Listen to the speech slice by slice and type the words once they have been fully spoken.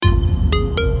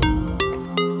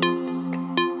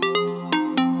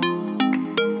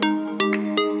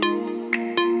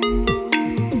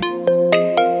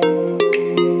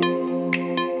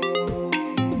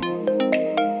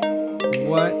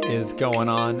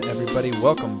going on, everybody?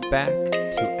 Welcome back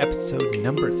to episode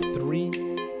number 3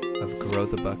 of Grow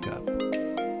the Buck Up.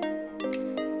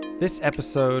 This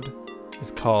episode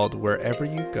is called Wherever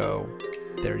You Go,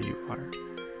 There You Are.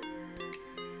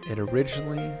 It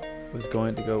originally was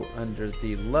going to go under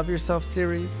the Love Yourself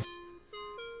series.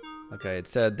 Like I had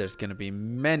said, there's going to be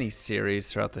many series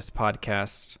throughout this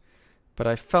podcast, but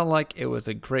I felt like it was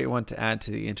a great one to add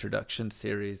to the introduction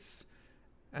series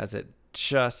as it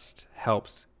just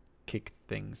helps kick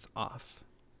things off.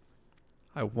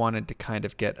 I wanted to kind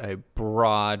of get a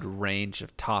broad range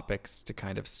of topics to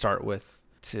kind of start with,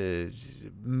 to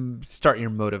start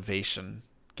your motivation,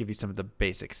 give you some of the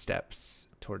basic steps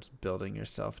towards building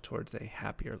yourself towards a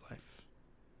happier life.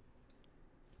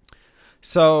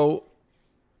 So,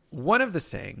 one of the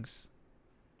sayings,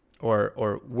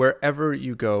 or wherever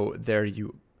you go, there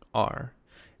you are,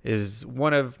 is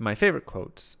one of my favorite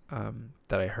quotes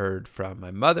that I heard from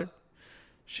my mother.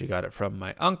 She got it from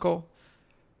my uncle,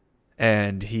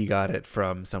 and he got it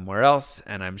from somewhere else,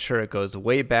 and I'm sure it goes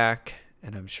way back,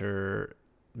 and I'm sure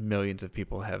millions of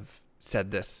people have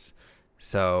said this,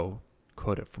 so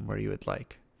quote it from where you would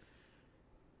like.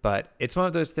 But it's one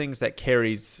of those things that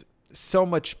carries so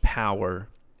much power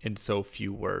in so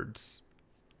few words,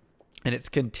 and it's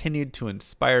continued to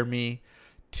inspire me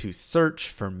to search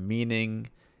for meaning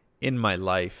in my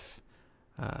life.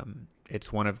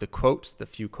 It's one of the quotes, the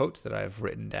few quotes that I've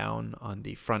written down on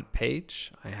the front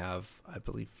page. I have, I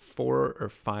believe, 4 or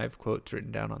 5 quotes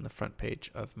written down on the front page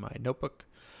of my notebook,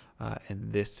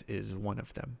 and this is one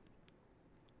of them.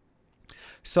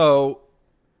 So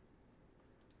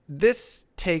this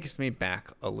takes me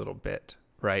back a little bit,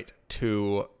 right,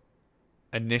 to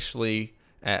initially,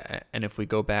 and if we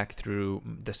go back through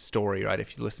the story, right,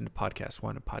 if you listen to podcast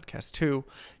 1 and podcast 2,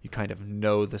 you kind of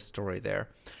know the story there.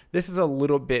 This is a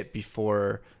little bit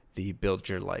before the build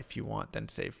your life you want, then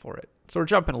save for it. So we're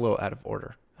jumping a little out of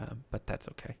order, but that's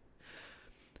okay.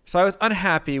 So I was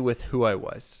unhappy with who I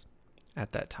was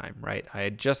at that time, right? I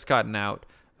had just gotten out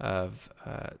of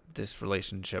this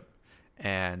relationship,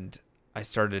 and I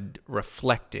started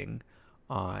reflecting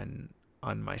on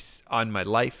my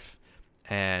life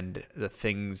and the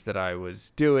things that I was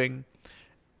doing,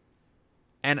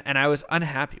 and I was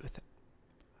unhappy with it.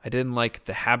 I didn't like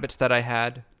the habits that I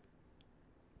had.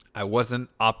 I wasn't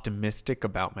optimistic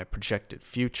about my projected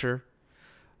future.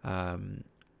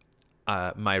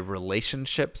 My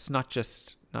relationships, not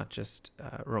just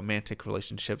romantic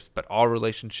relationships, but all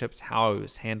relationships, how I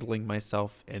was handling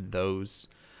myself in those,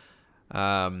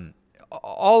 all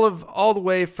the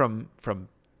way from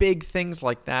big things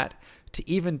like that to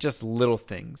even just little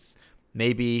things.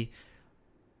 Maybe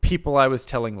people I was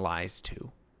telling lies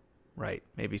to, right?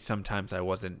 Maybe sometimes I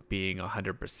wasn't being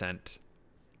 100%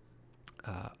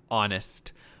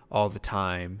 honest all the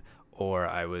time, or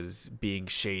I was being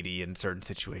shady in certain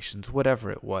situations, whatever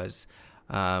it was.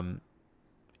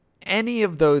 Any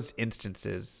of those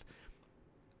instances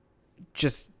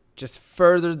just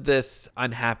furthered this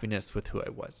unhappiness with who I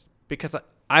was, because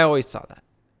I always saw that,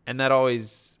 and that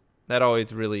always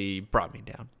really brought me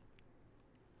down.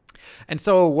 And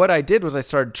so what I did was I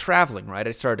started traveling, right?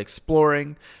 I started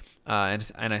exploring,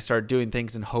 and I started doing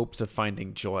things in hopes of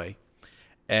finding joy.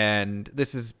 And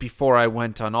this is before I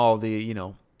went on all the,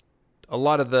 a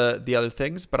lot of the other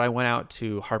things, but I went out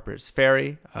to Harper's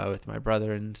Ferry with my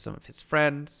brother and some of his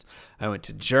friends. I went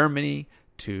to Germany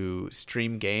to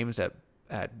stream games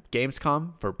at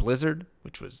Gamescom for Blizzard,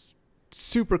 which was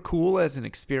super cool as an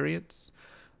experience.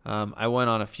 I went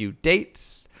on a few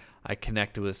dates. I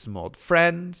connected with some old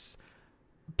friends.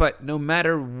 But no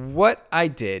matter what I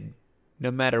did, no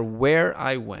matter where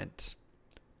I went,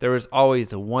 there was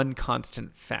always a one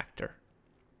constant factor.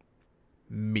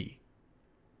 Me.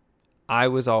 I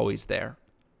was always there.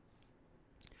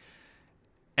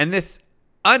 And this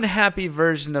unhappy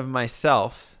version of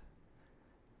myself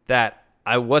that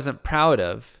I wasn't proud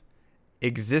of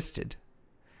existed.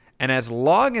 And as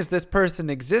long as this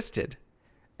person existed,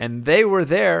 and they were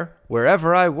there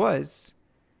wherever I was,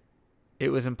 it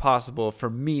was impossible for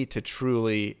me to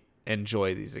truly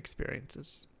enjoy these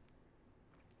experiences.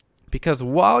 Because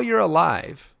while you're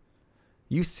alive,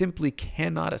 you simply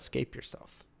cannot escape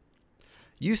yourself.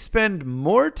 You spend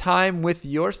more time with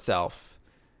yourself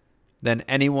than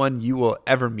anyone you will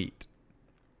ever meet.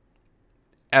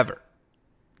 Ever.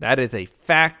 That is a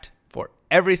fact for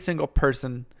every single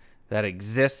person that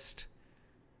exists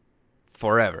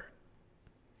forever.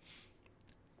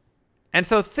 And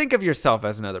so think of yourself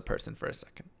as another person for a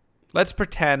second. Let's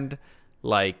pretend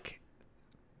like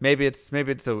maybe it's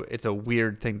a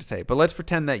weird thing to say, but let's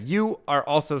pretend that you are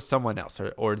also someone else,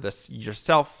 or this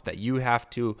yourself that you have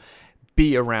to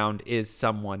be around is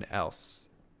someone else.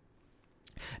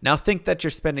 Now think that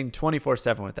you're spending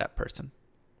 24/7 with that person.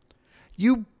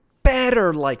 You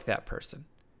better like that person.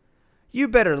 You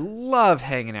better love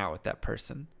hanging out with that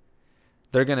person.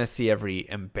 They're going to see every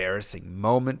embarrassing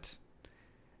moment,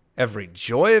 every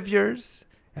joy of yours,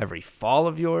 every fall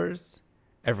of yours,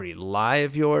 every lie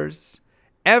of yours,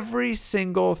 every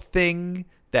single thing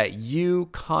that you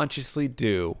consciously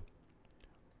do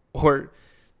or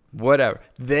whatever.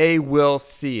 They will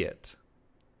see it.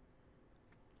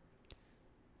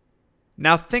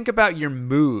 Now think about your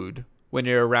mood when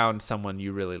you're around someone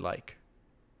you really like.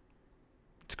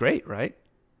 It's great, right?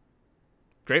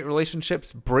 Great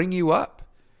relationships bring you up.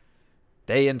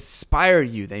 They inspire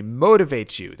you. They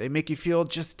motivate you. They make you feel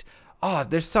just,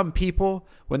 there's some people,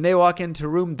 when they walk into a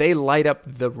room, they light up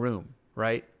the room,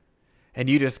 right? And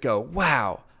you just go,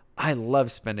 wow, I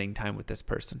love spending time with this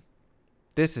person.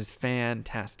 This is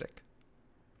fantastic.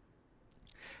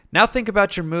 Now think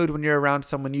about your mood when you're around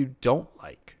someone you don't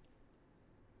like.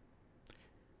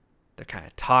 They're kind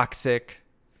of toxic.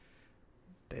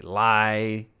 They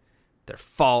lie. Their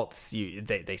faults,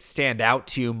 they stand out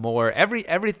to you more.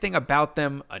 Everything about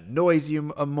them annoys you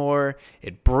more.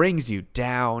 It brings you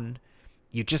down.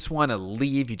 You just want to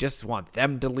leave. You just want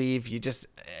them to leave.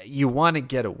 You want to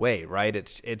get away, right?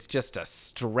 It's just a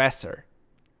stressor.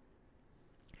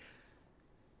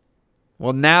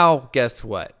 Well, now guess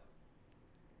what?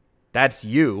 That's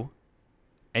you,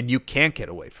 and you can't get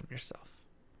away from yourself.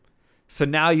 So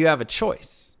now you have a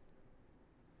choice.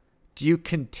 Do you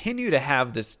continue to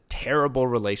have this terrible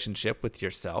relationship with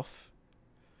yourself?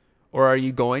 Or are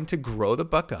you going to grow the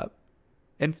buck up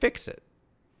and fix it?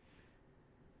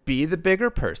 Be the bigger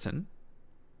person.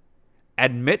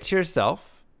 Admit to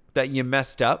yourself that you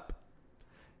messed up.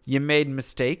 You made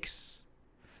mistakes.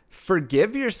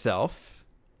 Forgive yourself.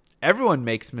 Everyone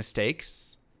makes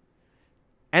mistakes.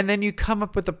 And then you come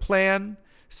up with a plan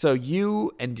so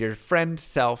you and your friend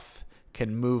self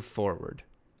can move forward.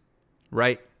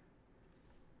 Right?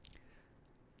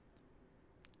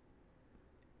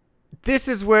 This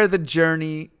is where the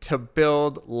journey to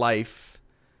build life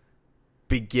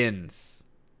begins.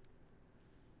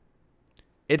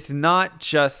 It's not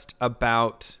just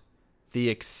about the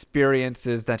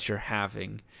experiences that you're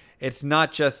having. It's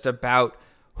not just about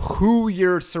who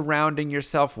you're surrounding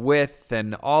yourself with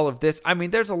and all of this. I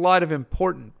mean, there's a lot of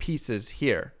important pieces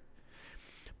here.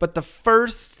 But the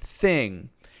first thing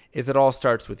is it all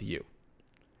starts with you.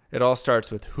 It all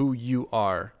starts with who you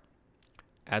are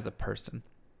as a person.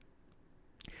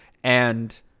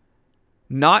 And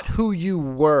not who you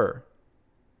were.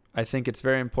 I think it's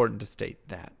very important to state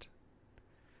that.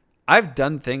 I've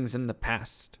done things in the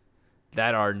past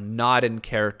that are not in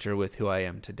character with who I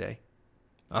am today.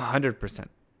 100%.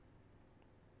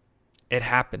 It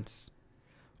happens.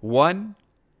 One,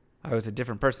 I was a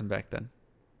different person back then.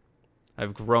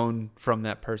 I've grown from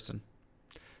that person.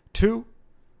 Two,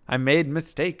 I made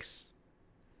mistakes.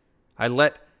 I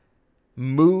let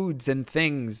moods and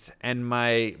things and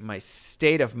my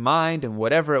state of mind and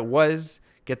whatever it was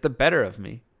get the better of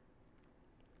me.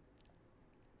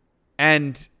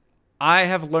 And I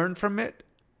have learned from it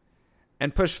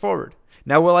and pushed forward.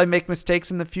 Now, will I make mistakes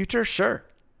in the future? Sure.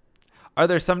 Are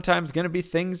there sometimes going to be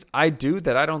things I do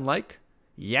that I don't like?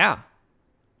 Yeah.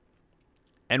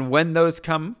 And when those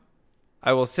come,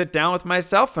 I will sit down with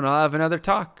myself and I'll have another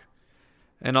talk.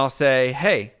 And I'll say,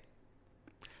 hey,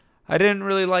 I didn't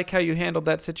really like how you handled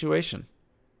that situation.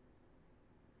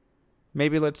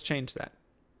 Maybe let's change that.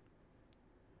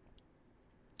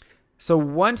 So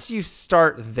once you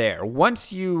start there,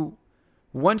 once you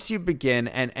begin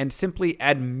and simply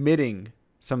admitting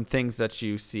some things that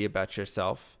you see about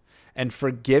yourself and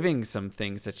forgiving some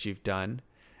things that you've done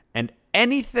and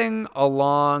anything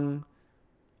along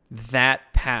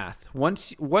that path,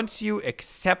 once you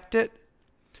accept it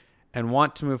and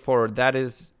want to move forward, that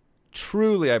is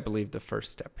truly, I believe, the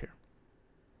first step here.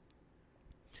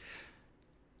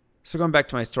 So going back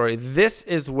to my story, this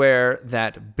is where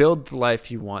that build the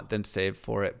life you want, then save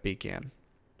for it began.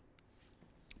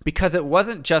 Because it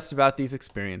wasn't just about these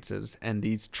experiences and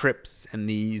these trips and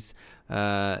these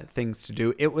things to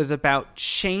do. It was about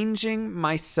changing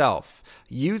myself,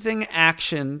 using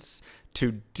actions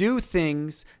to do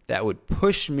things that would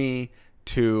push me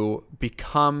to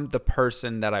become the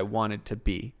person that I wanted to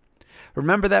be.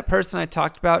 Remember that person I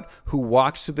talked about who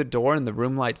walks through the door and the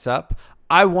room lights up?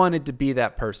 I wanted to be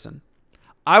that person.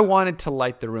 I wanted to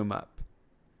light the room up.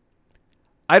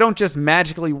 I don't just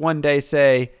magically one day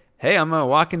say, hey, I'm going to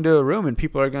walk into a room and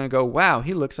people are going to go, wow,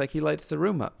 he looks like he lights the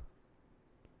room up.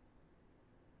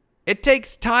 it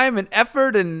takes time and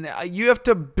effort, and you have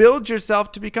to build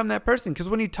yourself to become that person. Because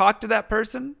when you talk to that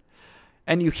person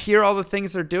and you hear all the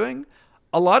things they're doing,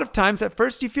 a lot of times at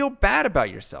first you feel bad about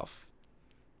yourself.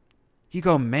 You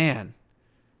go, man,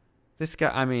 this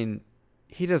guy, I mean,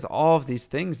 he does all of these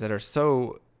things that are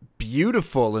so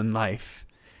beautiful in life,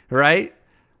 right?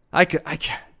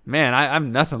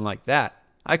 I'm nothing like that.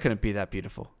 I couldn't be that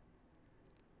beautiful.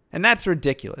 And that's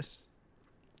ridiculous.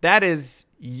 That is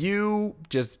you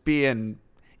just being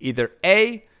either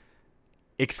A,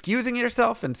 excusing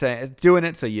yourself and saying, doing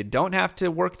it so you don't have to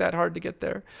work that hard to get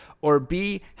there, or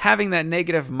B, having that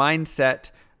negative mindset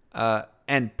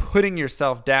and putting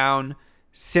yourself down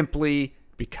simply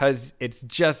because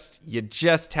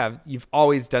you've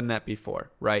always done that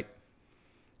before, right?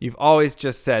 You've always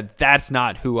just said, that's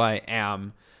not who I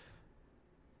am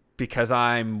because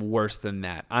I'm worse than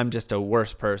that. I'm just a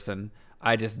worse person.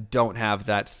 I just don't have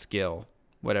that skill,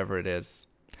 whatever it is.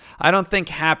 I don't think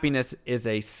happiness is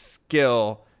a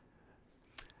skill.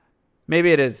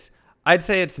 Maybe it is. I'd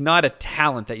say it's not a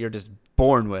talent that you're just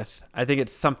born with. I think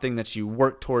it's something that you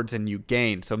work towards and you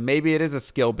gain. So maybe it is a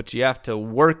skill, but you have to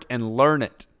work and learn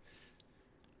it.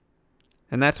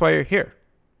 And that's why you're here,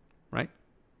 right?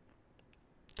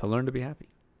 To learn to be happy.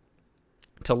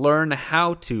 To learn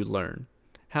how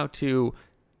to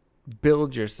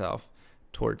build yourself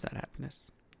towards that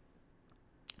happiness.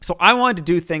 So I wanted to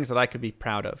do things that I could be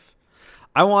proud of.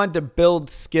 I wanted to build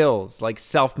skills like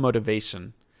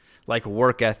self-motivation, like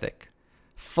work ethic,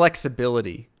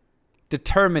 flexibility,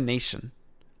 determination.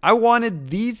 I wanted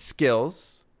these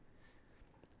skills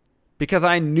because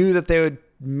I knew that they would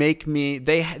make me,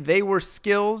 they were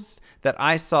skills that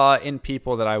I saw in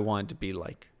people that I wanted to be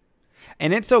like.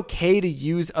 And it's okay to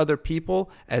use other people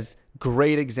as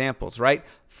great examples, right?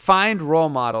 Find role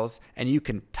models and you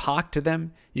can talk to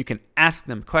them. You can ask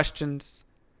them questions.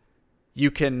 You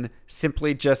can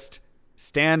simply just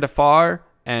stand afar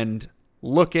and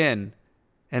look in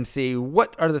and see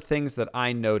what are the things that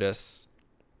I notice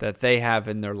that they have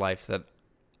in their life that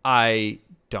I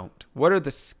don't. What are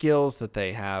the skills that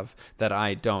they have that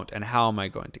I don't? And how am I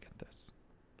going to get this?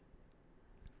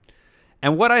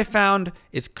 And what I found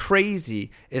is crazy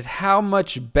is how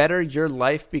much better your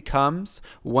life becomes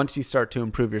once you start to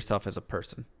improve yourself as a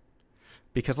person.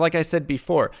 Because like I said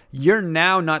before, you're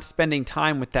now not spending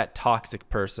time with that toxic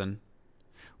person,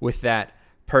 with that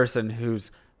person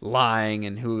who's lying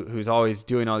and who's always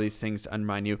doing all these things to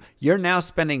undermine you. You're now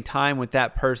spending time with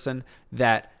that person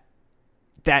that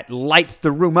lights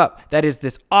the room up. That is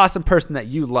this awesome person that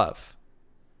you love.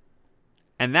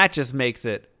 And that just makes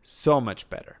it so much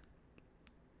better.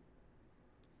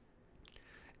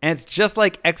 And it's just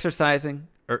like exercising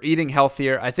or eating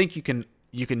healthier. I think you can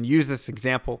use this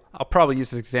example. I'll probably use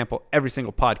this example every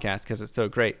single podcast because it's so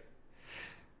great.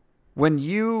 When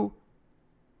you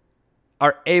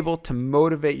are able to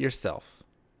motivate yourself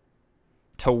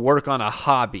to work on a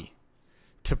hobby,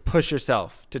 to push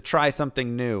yourself, to try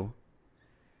something new,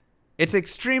 it's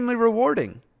extremely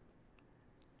rewarding.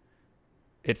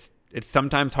 It's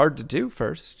sometimes hard to do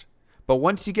first, but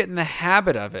once you get in the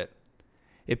habit of it,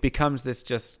 it becomes this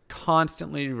just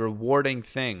constantly rewarding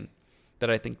thing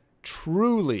that I think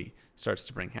truly starts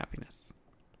to bring happiness.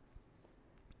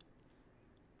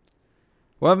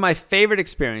 One of my favorite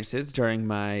experiences during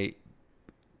my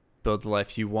Build the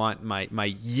Life You Want, my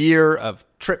year of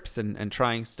trips and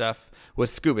trying stuff,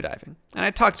 was scuba diving. And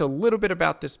I talked a little bit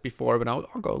about this before, but I'll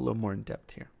go a little more in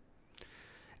depth here.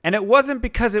 And it wasn't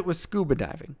because it was scuba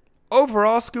diving.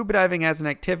 Overall, scuba diving as an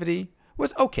activity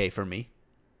was okay for me.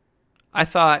 I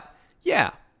thought,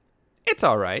 yeah, it's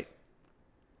all right.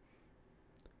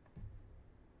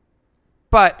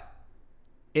 But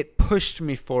it pushed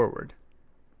me forward.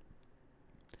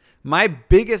 My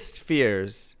biggest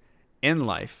fears in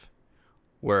life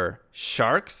were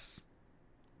sharks,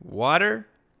 water,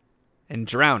 and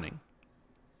drowning.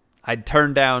 I'd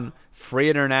turned down free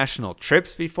international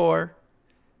trips before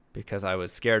because I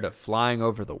was scared of flying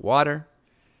over the water.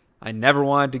 I never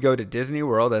wanted to go to Disney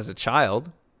World as a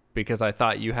child because I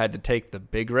thought you had to take the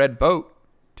big red boat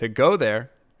to go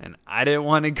there, and I didn't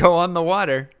want to go on the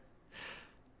water.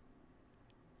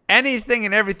 Anything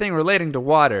and everything relating to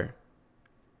water,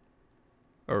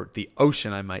 or the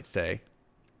ocean, I might say,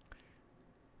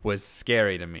 was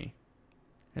scary to me.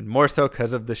 And more so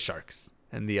because of the sharks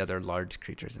and the other large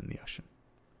creatures in the ocean.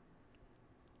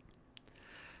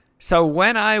 So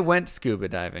when I went scuba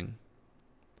diving,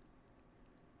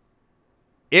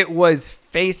 it was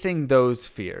facing those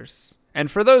fears.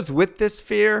 And for those with this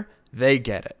fear, they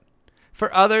get it.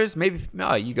 For others, maybe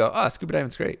you go, scuba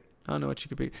diving's great. I don't know what you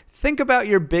could be. Think about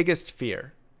your biggest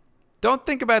fear. Don't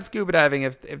think about scuba diving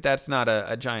if that's not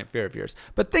a giant fear of yours.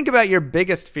 But think about your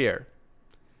biggest fear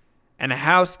and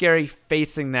how scary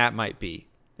facing that might be.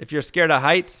 If you're scared of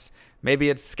heights, maybe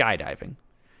it's skydiving.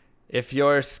 If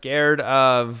you're scared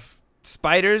of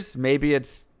spiders, maybe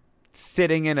it's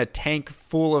sitting in a tank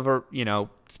full of,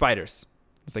 spiders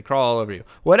as they crawl all over you.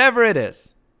 Whatever it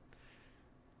is,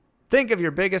 think of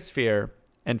your biggest fear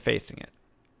and facing it.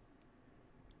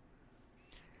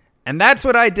 And that's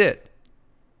what I did.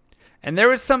 And there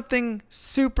was something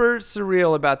super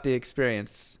surreal about the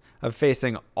experience of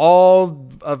facing all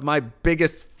of my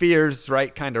biggest fears,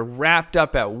 right, kind of wrapped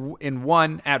up in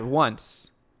one at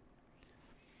once.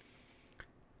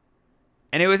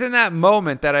 And it was in that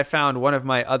moment that I found one of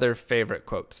my other favorite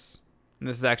quotes. And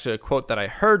this is actually a quote that I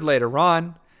heard later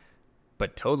on,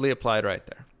 but totally applied right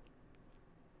there.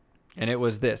 And it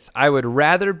was this: "I would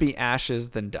rather be ashes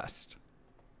than dust,"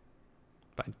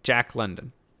 by Jack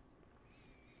London.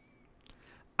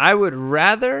 I would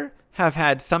rather have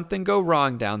had something go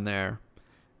wrong down there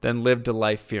than lived a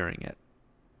life fearing it.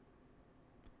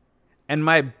 And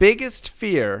my biggest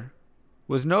fear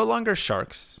was no longer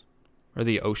sharks or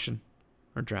the ocean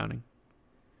or drowning.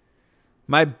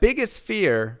 My biggest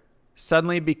fear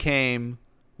suddenly became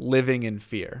living in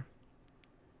fear.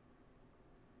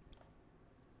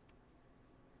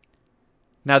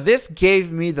 Now, this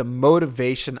gave me the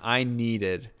motivation I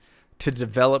needed to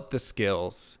develop the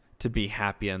skills to be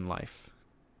happy in life.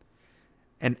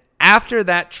 And after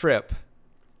that trip,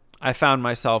 I found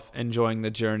myself enjoying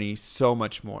the journey so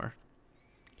much more.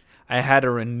 I had a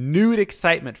renewed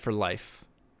excitement for life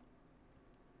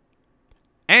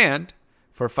and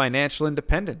for financial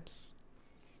independence,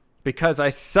 because I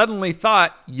suddenly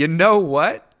thought, you know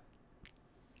what?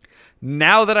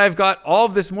 Now that I've got all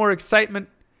of this more excitement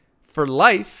for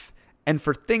life and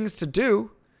for things to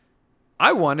do,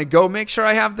 I want to go make sure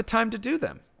I have the time to do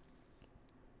them.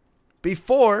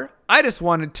 Before, I just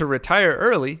wanted to retire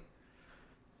early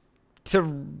to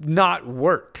not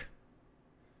work.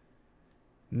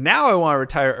 Now I want to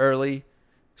retire early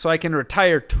so I can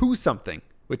retire to something,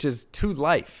 which is to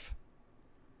life.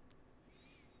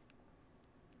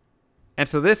 And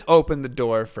so this opened the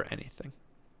door for anything.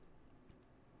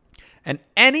 And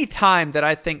any time that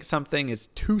I think something is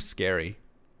too scary,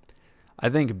 I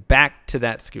think back to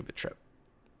that scuba trip.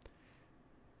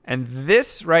 And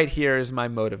this right here is my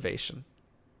motivation.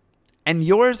 And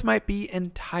yours might be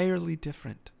entirely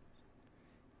different.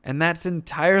 And that's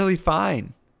entirely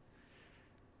fine.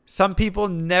 Some people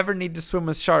never need to swim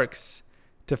with sharks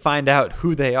to find out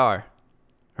who they are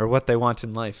or what they want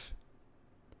in life.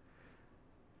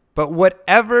 But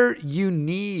whatever you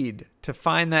need to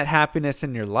find that happiness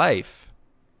in your life,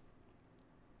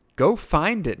 go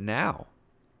find it now.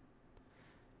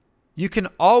 You can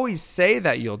always say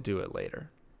that you'll do it later.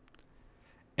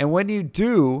 And when you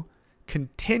do,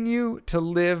 continue to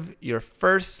live your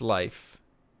first life.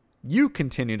 You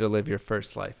continue to live your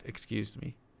first life,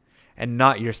 and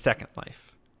not your second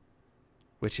life.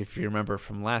 Which, if you remember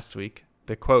from last week,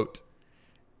 the quote,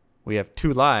 we have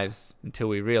 2 lives until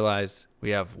we realize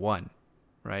we have 1,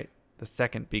 right? The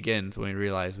second begins when we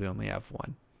realize we only have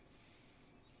 1.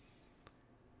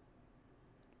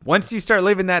 Once you start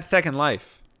living that second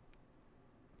life,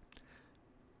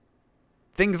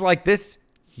 things like this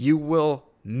you will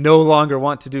no longer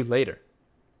want to do later.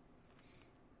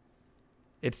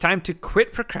 It's time to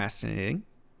quit procrastinating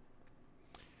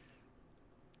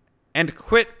and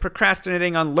quit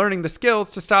procrastinating on learning the skills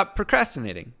to stop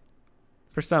procrastinating.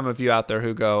 For some of you out there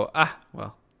who go,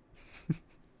 well,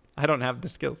 I don't have the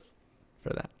skills for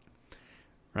that,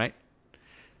 right?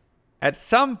 At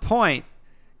some point,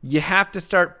 you have to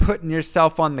start putting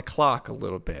yourself on the clock a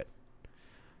little bit.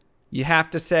 You have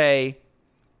to say,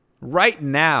 right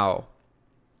now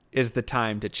is the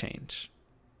time to change.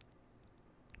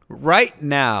 Right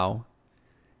now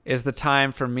is the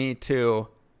time for me to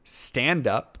stand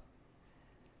up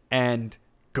and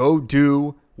go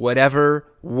do whatever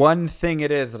one thing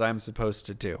it is that I'm supposed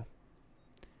to do.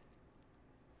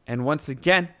 And once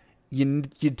again,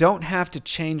 you don't have to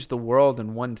change the world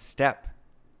in one step.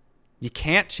 You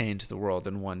can't change the world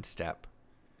in one step.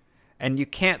 And you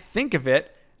can't think of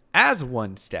it as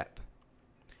one step.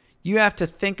 You have to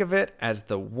think of it as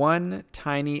the one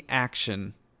tiny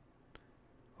action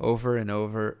over and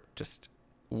over, just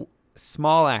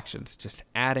small actions, just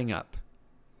adding up.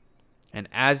 And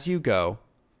as you go,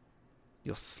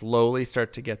 you'll slowly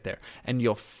start to get there. And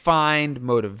you'll find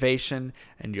motivation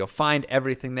and you'll find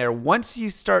everything there. Once you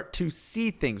start to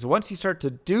see things, once you start to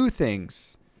do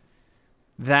things,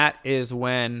 that is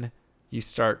when you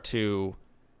start to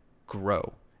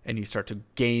grow and you start to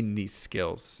gain these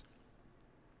skills.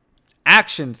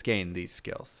 actions gain these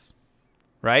skills,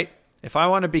 right? If I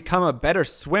want to become a better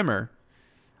swimmer,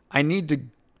 I need to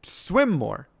swim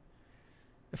more.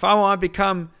 If I want to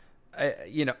become,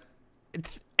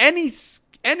 any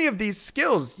of these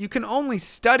skills, you can only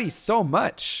study so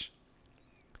much.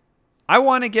 I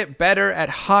want to get better at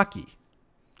hockey.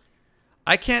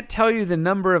 I can't tell you the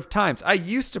number of times. I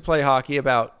used to play hockey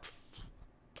about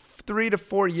 3 to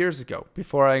 4 years ago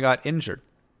before I got injured.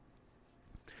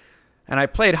 And I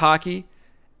played hockey,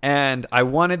 and I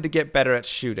wanted to get better at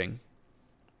shooting.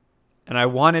 And I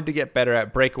wanted to get better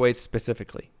at breakaways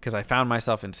specifically, because I found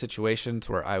myself in situations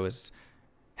where I was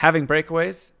having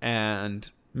breakaways and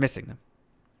missing them.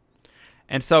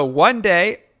 And so one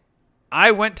day,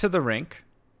 I went to the rink,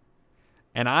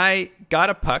 and I got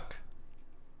a puck.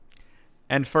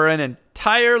 And for an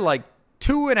entire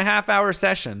 2.5 hour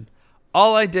session,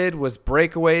 all I did was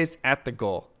breakaways at the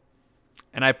goal.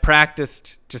 And I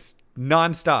practiced just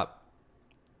nonstop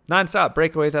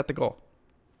breakaways at the goal.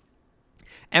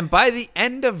 And by the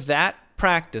end of that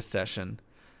practice session,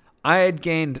 I had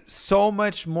gained so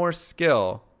much more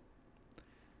skill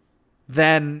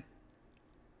than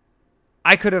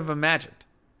I could have imagined.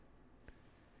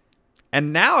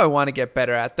 And now I want to get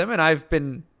better at them. And I've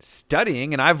been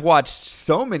studying, and I've watched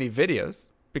so many videos,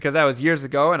 because that was years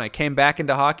ago, and I came back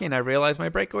into hockey and I realized my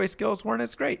breakaway skills weren't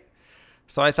as great.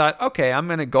 So I thought, okay, I'm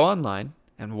going to go online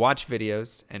and watch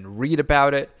videos and read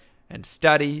about it and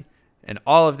study and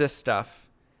all of this stuff.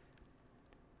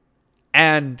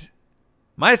 And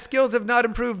my skills have not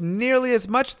improved nearly as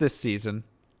much this season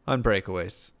on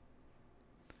breakaways,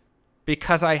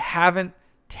 because I haven't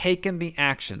taken the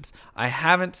actions. I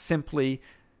haven't simply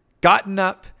gotten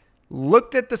up,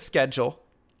 looked at the schedule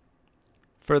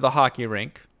for the hockey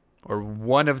rink, or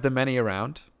one of the many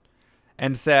around,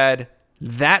 and said,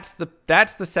 that's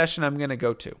the session I'm going to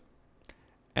go to.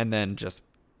 And then just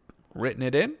written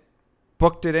it in,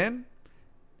 booked it in,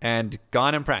 and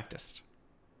gone and practiced.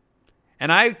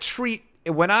 And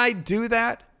when I do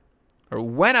that, or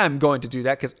when I'm going to do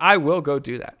that, because I will go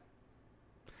do that.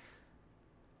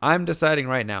 I'm deciding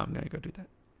right now I'm going to go do that.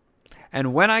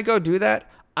 And when I go do that,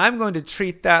 I'm going to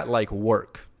treat that like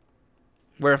work.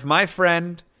 Where if my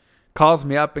friend calls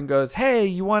me up and goes, hey,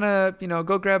 you want to,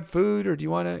 go grab food, or do you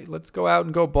want to, let's go out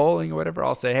and go bowling or whatever,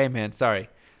 I'll say, hey man, sorry,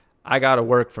 I got to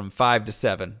work from 5 to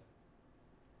 7.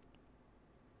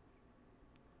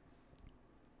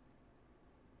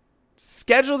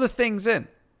 Schedule the things in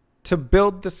to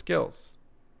build the skills.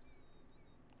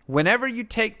 Whenever you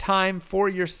take time for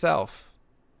yourself,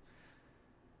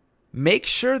 make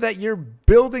sure that you're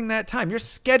building that time. You're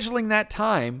scheduling that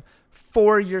time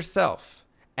for yourself,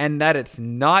 and that it's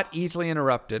not easily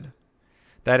interrupted,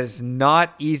 that it's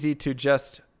not easy to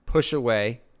just push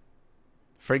away,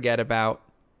 forget about.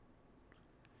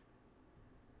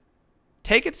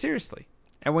 Take it seriously.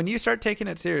 And when you start taking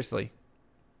it seriously,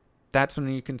 that's when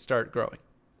you can start growing.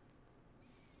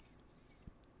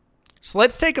 So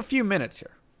let's take a few minutes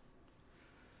here.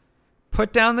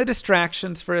 Put down the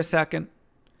distractions for a second.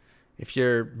 If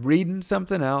you're reading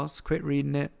something else, quit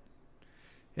reading it.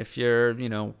 If you're,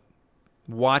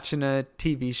 watching a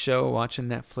TV show, watching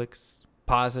Netflix,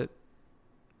 pause it,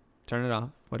 turn it off,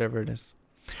 whatever it is.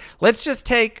 Let's just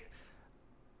take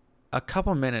a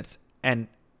couple minutes and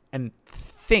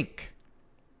think,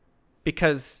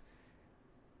 because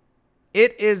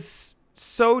it is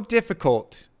so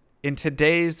difficult in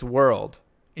today's world,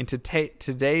 in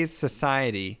today's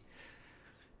society,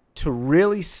 to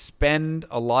really spend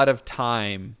a lot of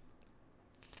time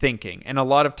thinking and a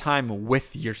lot of time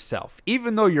with yourself.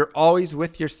 Even though you're always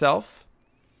with yourself,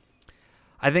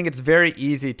 I think it's very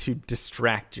easy to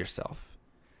distract yourself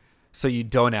so you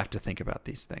don't have to think about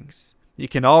these things. You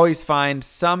can always find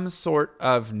some sort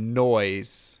of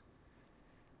noise,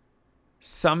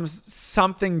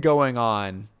 something going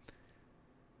on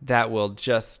that will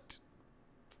just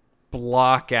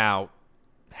block out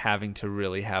having to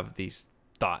really have these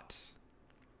thoughts.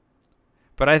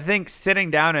 But I think sitting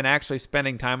down and actually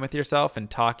spending time with yourself and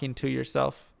talking to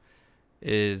yourself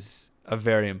is a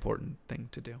very important thing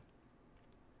to do.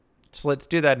 So let's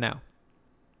do that now.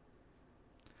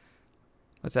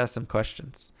 Let's ask some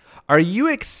questions. Are you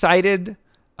excited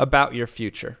about your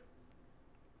future?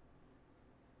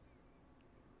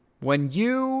 When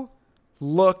you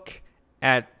look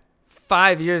at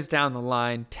 5 years down the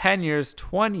line, 10 years,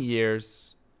 20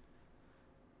 years,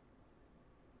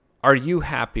 are you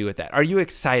happy with that? Are you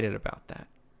excited about that?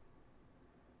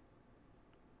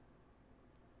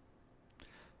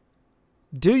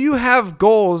 Do you have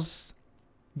goals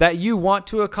that you want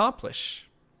to accomplish?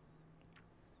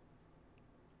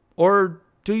 Or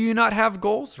do you not have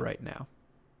goals right now?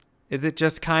 Is it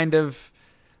just kind of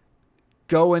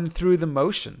going through the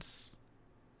motions?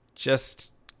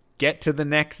 Just get to the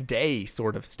next day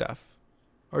sort of stuff?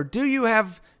 Or do you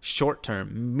have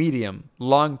short-term, medium,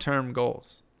 long-term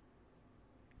goals?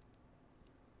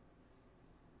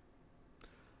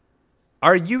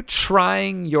 Are you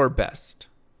trying your best?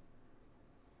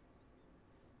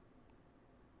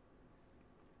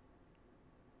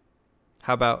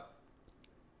 How about,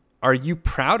 are you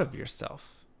proud of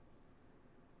yourself?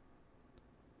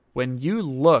 When you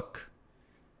look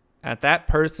at that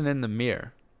person in the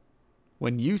mirror,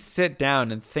 when you sit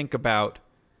down and think about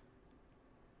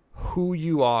who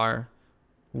you are,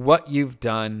 what you've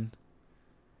done,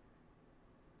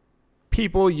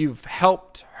 people you've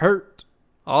helped, hurt,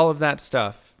 all of that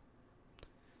stuff,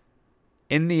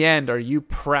 in the end, are you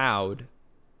proud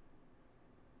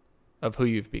of who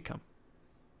you've become?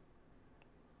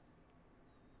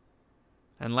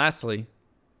 And lastly,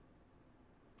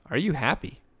 are you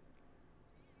happy?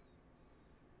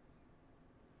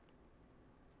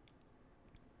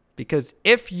 Because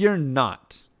if you're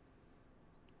not,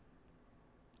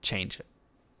 change it.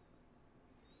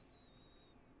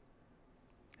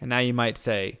 And now you might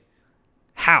say,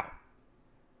 how?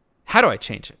 How do I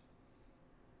change it?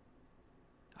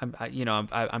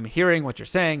 I'm hearing what you're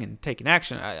saying and taking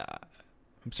action.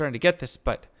 I'm starting to get this,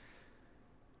 but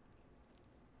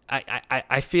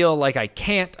I feel like I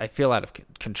can't. I feel out of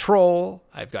control.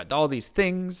 I've got all these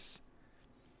things.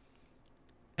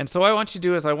 And so what I want you to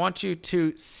do is I want you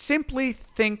to simply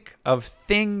think of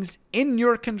things in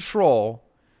your control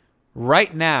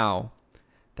right now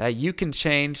that you can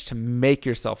change to make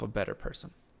yourself a better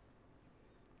person.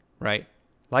 Right?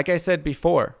 Like I said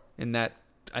before in that,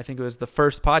 I think it was the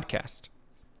first podcast.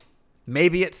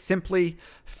 Maybe it's simply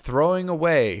throwing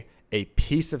away a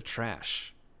piece of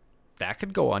trash. That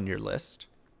could go on your list.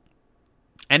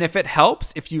 And if it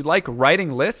helps, if you like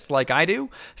writing lists like I do,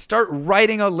 start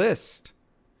writing a list.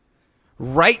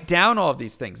 Write down all of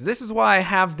these things. This is why I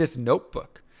have this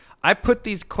notebook. I put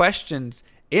these questions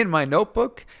in my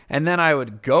notebook, and then I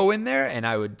would go in there and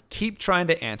I would keep trying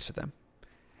to answer them.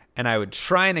 And I would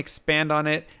try and expand on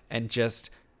it and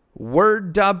just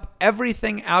word dump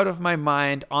everything out of my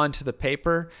mind onto the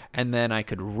paper, and then I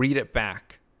could read it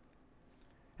back.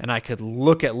 And I could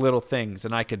look at little things,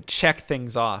 and I could check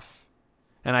things off.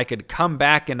 And I could come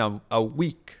back in a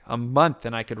week, a month,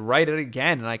 and I could write it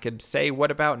again, and I could say,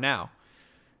 what about now?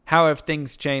 How have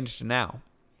things changed now?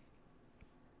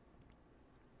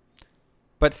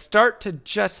 But start to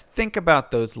just think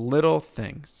about those little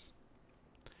things.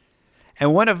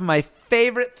 And one of my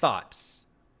favorite thoughts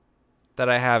that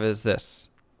I have is this.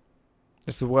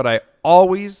 This is what I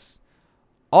always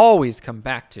come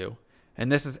back to.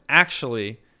 And this is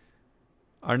actually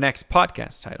our next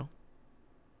podcast title.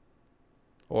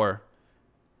 Or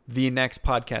the next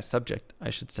podcast subject,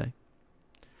 I should say.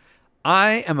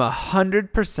 I am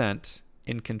 100%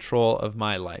 in control of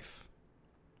my life.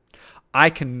 I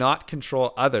cannot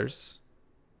control others.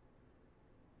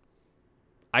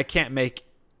 I can't make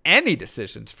any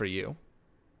decisions for you.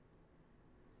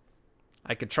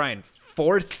 I could try and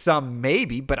force some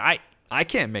maybe, but I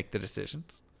can't make the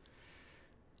decisions.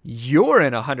 You're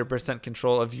in 100%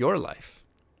 control of your life.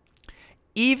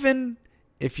 Even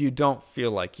if you don't feel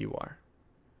like you are.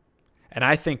 And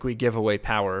I think we give away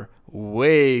power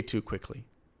way too quickly.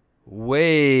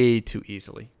 Way too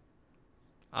easily.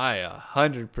 I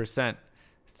 100%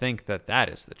 think that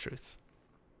is the truth.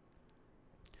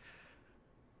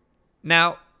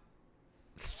 Now,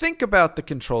 think about the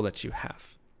control that you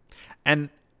have. And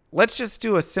let's just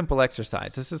do a simple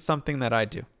exercise. This is something that I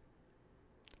do.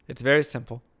 It's very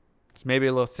simple. It's maybe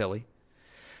a little silly.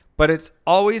 But it's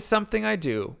always something I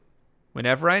do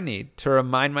whenever I need to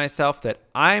remind myself that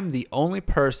I'm the only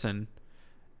person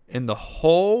in the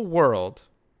whole world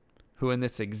who in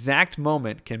this exact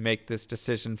moment can make this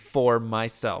decision for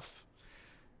myself.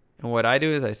 And what I do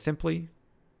is I simply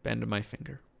bend my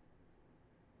finger.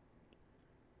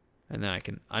 And then I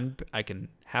can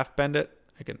half bend it.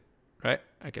 I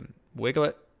can wiggle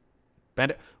it,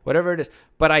 bend it, whatever it is.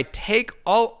 But I take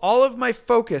all of my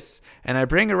focus and I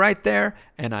bring it right there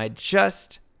and I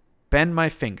just bend my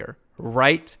finger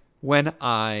right when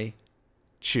I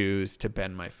choose to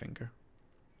bend my finger.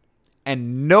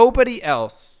 And nobody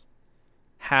else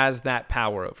has that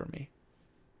power over me.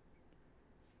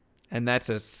 And that's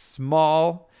as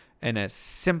small and as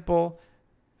simple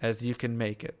as you can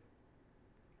make it.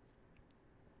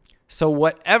 So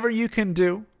whatever you can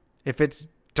do, if it's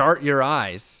dart your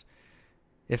eyes,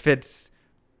 if it's,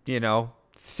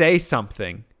 say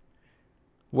something,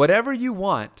 whatever you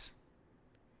want,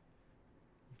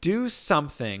 do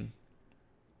something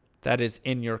that is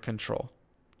in your control.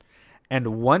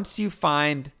 And once you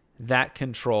find that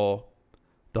control,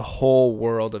 the whole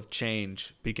world of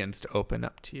change begins to open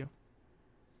up to you.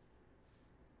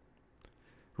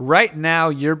 Right now,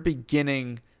 you're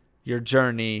beginning your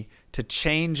journey to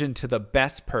change into the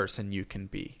best person you can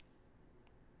be,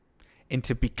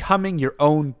 into becoming your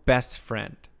own best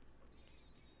friend.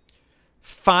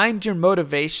 Find your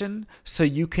motivation so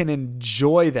you can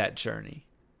enjoy that journey.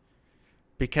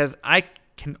 Because I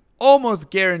can almost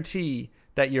guarantee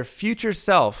that your future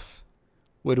self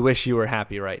would wish you were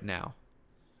happy right now.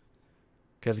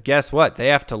 Because guess what? They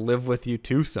have to live with you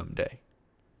too someday.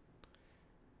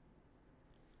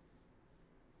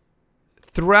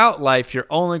 Throughout life, you're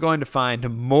only going to find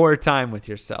more time with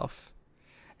yourself.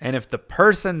 And if the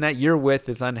person that you're with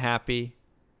is unhappy,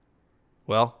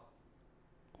 well,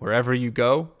 wherever you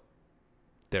go,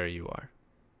 there you are.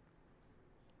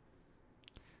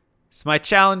 So my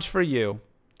challenge for you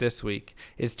this week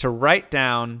is to write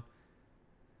down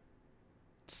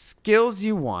skills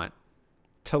you want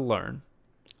to learn.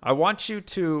 I want you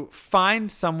to find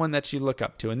someone that you look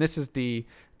up to. And this is the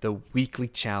weekly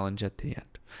challenge at the end.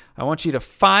 I want you to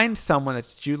find someone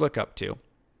that you look up to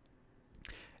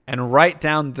and write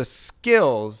down the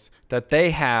skills that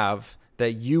they have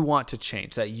that you want to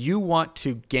change, that you want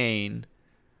to gain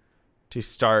to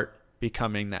start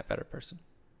becoming that better person.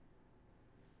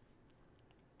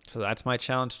 So that's my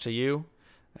challenge to you.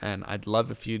 And I'd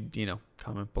love if you'd,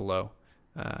 comment below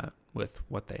with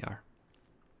what they are.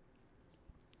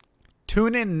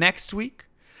 Tune in next week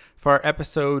for our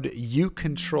episode, You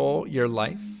Control Your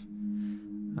Life.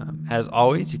 As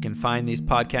always, you can find these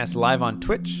podcasts live on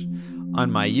Twitch,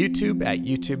 on my YouTube at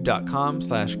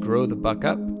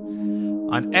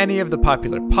youtube.com/growthebuckup, on any of the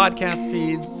popular podcast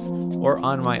feeds, or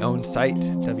on my own site,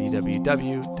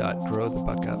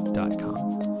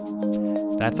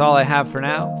 www.growthebuckup.com. That's all I have for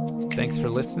now. Thanks for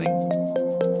listening.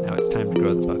 Now it's time to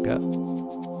grow the buck up.